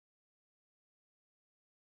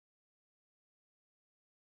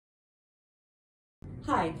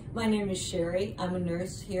Hi, my name is Sherry. I'm a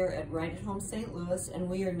nurse here at Right at Home St. Louis, and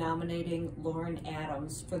we are nominating Lauren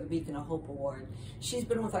Adams for the Beacon of Hope Award. She's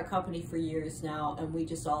been with our company for years now, and we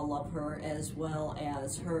just all love her, as well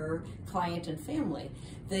as her client and family.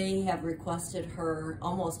 They have requested her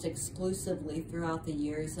almost exclusively throughout the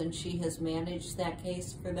years, and she has managed that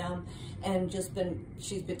case for them and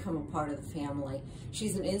she's become a part of the family.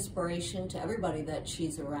 She's an inspiration to everybody that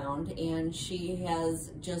she's around, and she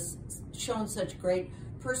has just shown such great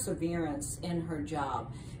perseverance in her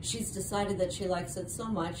job. She's decided that she likes it so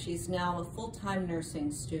much. She's now a full-time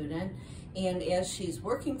nursing student, and as she's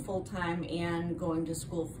working full-time and going to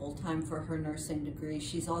school full-time for her nursing degree,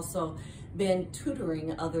 she's also been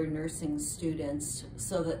tutoring other nursing students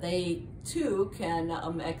so that they too can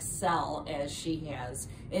excel as she has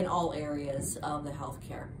in all areas of the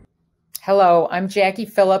healthcare. Hello, I'm Jackie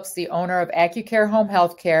Phillips, the owner of AccuCare Home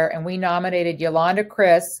Healthcare, and we nominated Yolanda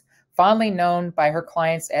Chris, fondly known by her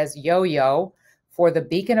clients as Yo-Yo, for the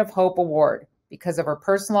Beacon of Hope Award because of her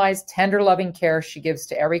personalized, tender, loving care she gives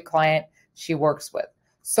to every client she works with.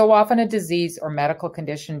 So often a disease or medical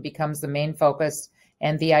condition becomes the main focus,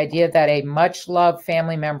 and the idea that a much-loved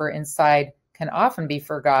family member inside can often be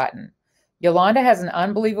forgotten. Yolanda has an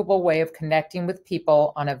unbelievable way of connecting with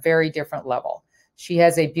people on a very different level. She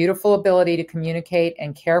has a beautiful ability to communicate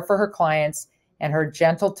and care for her clients, and her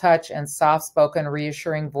gentle touch and soft-spoken,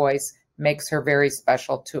 reassuring voice makes her very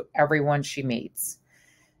special to everyone she meets.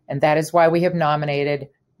 And that is why we have nominated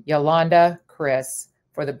Yolanda Chris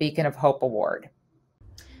for the Beacon of Hope Award.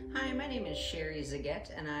 Hi, my name is Sherry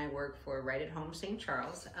Zaget, and I work for Right at Home St.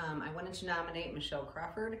 Charles. I wanted to nominate Michelle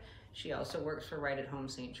Crawford. She also works for Right at Home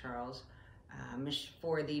St. Charles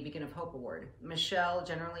for the Beacon of Hope Award. Michelle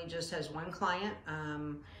generally just has one client,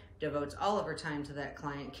 devotes all of her time to that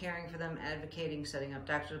client, caring for them, advocating, setting up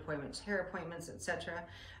doctor's appointments, hair appointments, etc.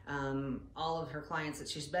 All of her clients that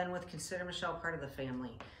she's been with consider Michelle part of the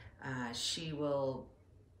family. She will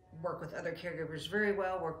work with other caregivers very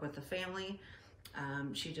well, work with the family.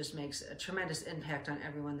 She just makes a tremendous impact on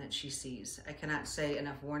everyone that she sees. I cannot say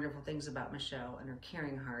enough wonderful things about Michelle and her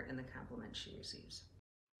caring heart and the compliments she receives.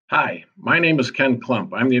 Hi, my name is Ken Klump.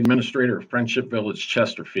 I'm the administrator of Friendship Village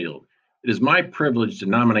Chesterfield. It is my privilege to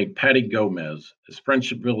nominate Patty Gomez as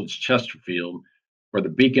Friendship Village Chesterfield for the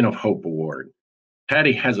Beacon of Hope Award.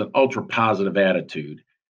 Patty has an ultra-positive attitude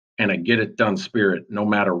and a get-it-done spirit no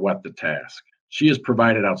matter what the task. She has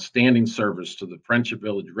provided outstanding service to the Friendship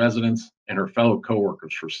Village residents and her fellow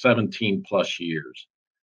coworkers for 17 plus years.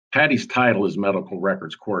 Patty's title is Medical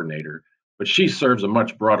Records Coordinator, but she serves a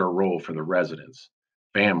much broader role for the residents,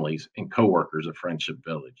 families, and coworkers of Friendship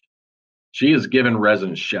Village. She has given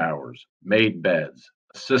residents showers, made beds,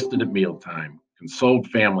 assisted at mealtime, consoled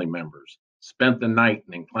family members, spent the night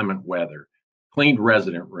in inclement weather, cleaned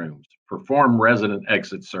resident rooms, performed resident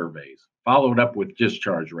exit surveys, followed up with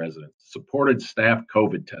discharged residents, supported staff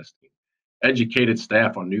COVID testing, educated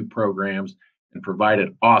staff on new programs, and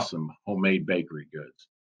provided awesome homemade bakery goods,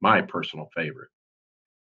 my personal favorite.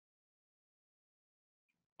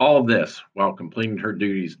 All this while completing her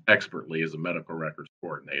duties expertly as a medical records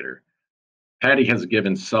coordinator. Patty has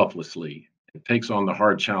given selflessly and takes on the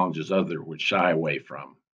hard challenges others would shy away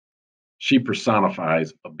from. She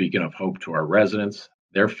personifies a beacon of hope to our residents,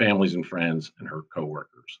 their families and friends, and her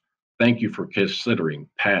coworkers. Thank you for considering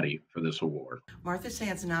Patty for this award. Martha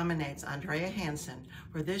Sands nominates Andrea Hansen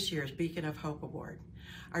for this year's Beacon of Hope Award.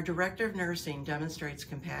 Our Director of Nursing demonstrates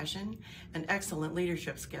compassion and excellent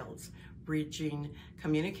leadership skills, bridging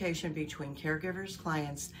communication between caregivers,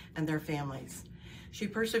 clients, and their families. She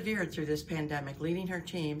persevered through this pandemic, leading her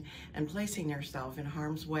team and placing herself in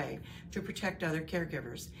harm's way to protect other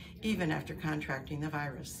caregivers, even after contracting the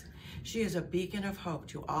virus. She is a beacon of hope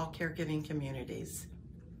to all caregiving communities.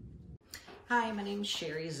 Hi, my name is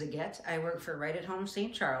Sherry Zaget. I work for Right at Home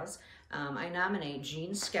St. Charles. I nominate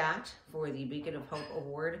Jean Scott for the Beacon of Hope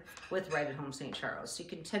Award with Right at Home St. Charles. She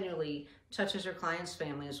continually touches her clients'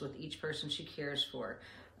 families with each person she cares for.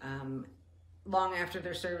 Long after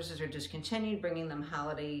their services are discontinued, bringing them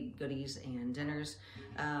holiday goodies and dinners.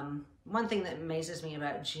 One thing that amazes me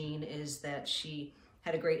about Jean is that she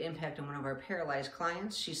had a great impact on one of our paralyzed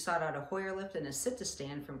clients. She sought out a Hoyer lift and a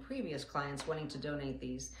sit-to-stand from previous clients wanting to donate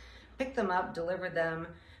these, picked them up, delivered them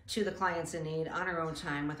to the clients in need on her own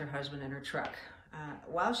time with her husband in her truck.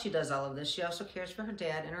 While she does all of this, she also cares for her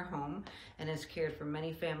dad in her home and has cared for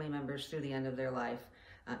many family members through the end of their life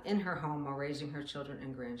in her home while raising her children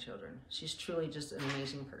and grandchildren. She's truly just an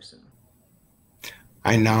amazing person.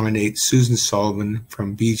 I nominate Susan Sullivan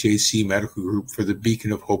from BJC Medical Group for the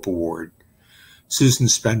Beacon of Hope Award. Susan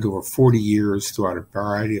spent over 40 years throughout a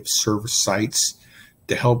variety of service sites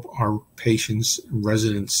to help our patients and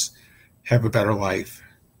residents have a better life.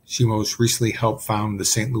 She most recently helped found the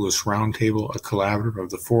St. Louis Roundtable, a collaborative of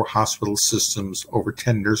the 4 hospital systems, over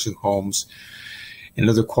 10 nursing homes, and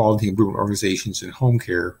other quality improvement organizations in home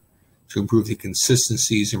care to improve the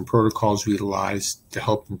consistencies and protocols we utilize to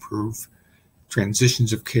help improve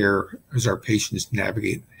transitions of care as our patients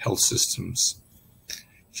navigate health systems.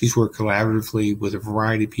 She's worked collaboratively with a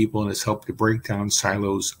variety of people and has helped to break down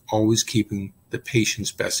silos, always keeping the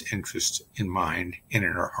patient's best interest in mind and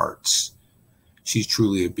in our hearts. She's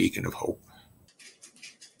truly a beacon of hope.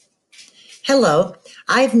 Hello,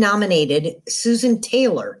 I've nominated Susan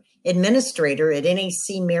Taylor, Administrator at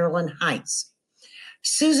NAC Maryland Heights.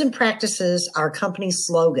 Susan practices our company's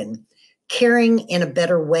slogan, caring in a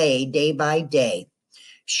better way day by day.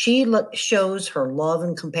 She shows her love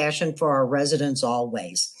and compassion for our residents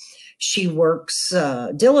always. She works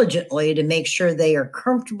diligently to make sure they are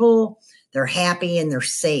comfortable, they're happy, and they're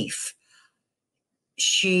safe.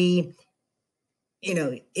 She,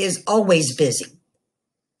 is always busy.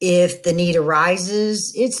 If the need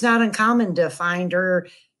arises, it's not uncommon to find her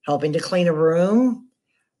helping to clean a room,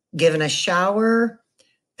 giving a shower,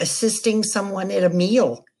 assisting someone at a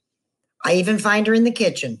meal. I even find her in the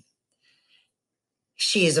kitchen.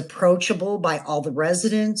 She is approachable by all the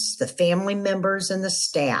residents, the family members, and the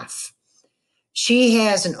staff. She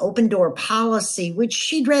has an open door policy, which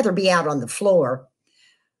she'd rather be out on the floor,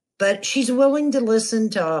 but she's willing to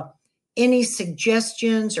listen to any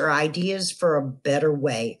suggestions or ideas for a better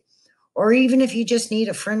way, or even if you just need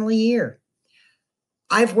a friendly ear.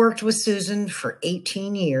 I've worked with Susan for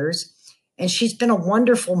 18 years, and she's been a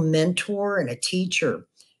wonderful mentor and a teacher.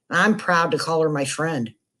 I'm proud to call her my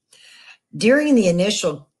friend. During the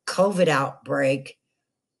initial COVID outbreak,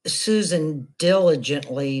 Susan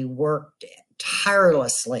diligently worked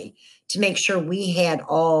tirelessly to make sure we had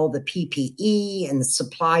all the PPE and the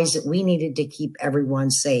supplies that we needed to keep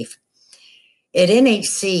everyone safe. At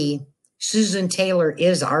NHC, Susan Taylor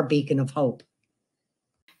is our beacon of hope.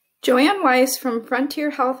 Joanne Weiss from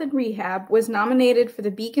Frontier Health and Rehab was nominated for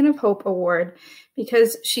the Beacon of Hope Award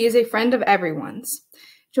because she is a friend of everyone's.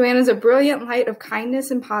 Joanne is a brilliant light of kindness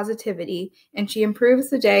and positivity, and she improves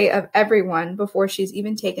the day of everyone before she's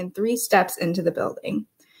even taken 3 steps into the building.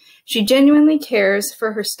 She genuinely cares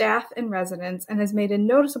for her staff and residents and has made a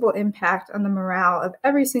noticeable impact on the morale of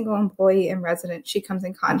every single employee and resident she comes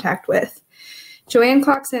in contact with. Joanne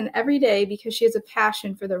clocks in every day because she has a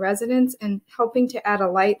passion for the residents and helping to add a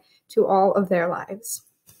light to all of their lives.